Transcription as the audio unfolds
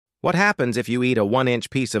What happens if you eat a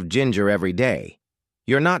 1-inch piece of ginger every day?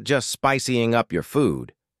 You're not just spicying up your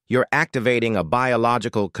food, you're activating a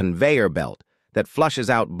biological conveyor belt that flushes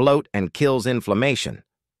out bloat and kills inflammation.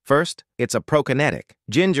 First, it's a prokinetic.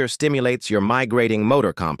 Ginger stimulates your migrating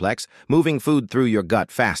motor complex, moving food through your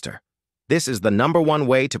gut faster. This is the #1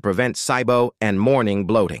 way to prevent SIBO and morning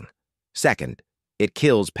bloating. Second, it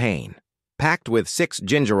kills pain. Packed with 6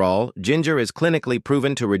 Gingerol, ginger is clinically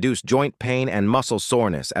proven to reduce joint pain and muscle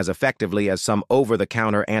soreness as effectively as some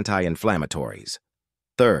over-the-counter anti-inflammatories.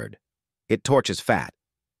 Third, it torches fat.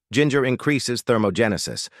 Ginger increases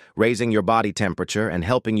thermogenesis, raising your body temperature and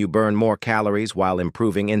helping you burn more calories while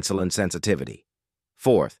improving insulin sensitivity.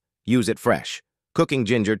 Fourth, use it fresh. Cooking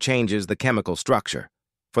ginger changes the chemical structure.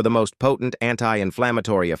 For the most potent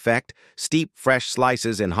anti-inflammatory effect, steep fresh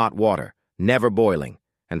slices in hot water, never boiling.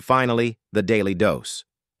 And finally, the daily dose.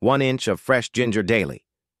 1 inch of fresh ginger daily.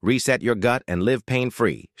 Reset your gut and live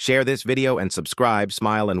pain-free. Share this video and subscribe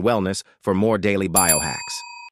Smile and Wellness for more daily biohacks.